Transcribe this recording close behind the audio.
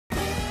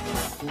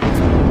I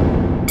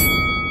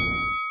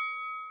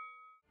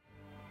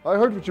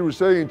heard what you were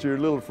saying to your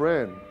little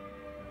friend.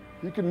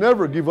 You can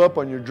never give up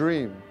on your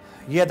dream.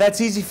 Yeah,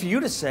 that's easy for you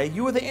to say.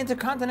 You were the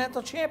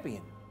Intercontinental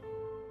Champion.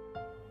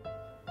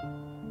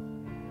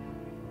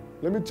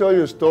 Let me tell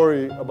you a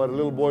story about a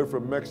little boy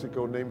from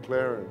Mexico named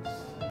Clarence.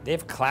 They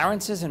have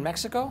Clarences in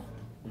Mexico?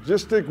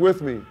 Just stick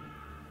with me.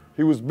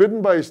 He was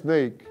bitten by a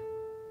snake,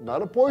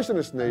 not a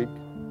poisonous snake,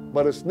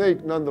 but a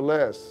snake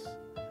nonetheless.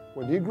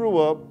 When he grew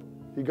up,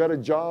 he got a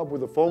job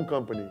with a phone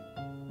company.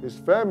 His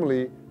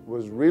family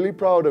was really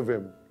proud of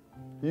him.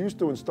 He used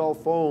to install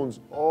phones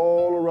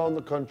all around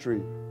the country.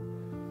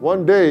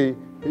 One day,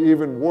 he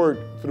even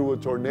worked through a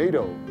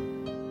tornado.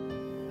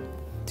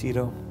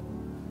 Tito,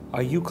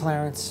 are you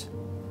Clarence?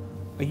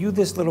 Are you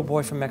this little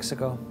boy from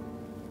Mexico?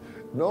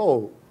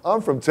 No,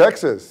 I'm from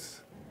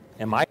Texas.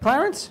 Am I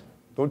Clarence?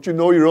 Don't you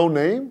know your own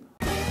name?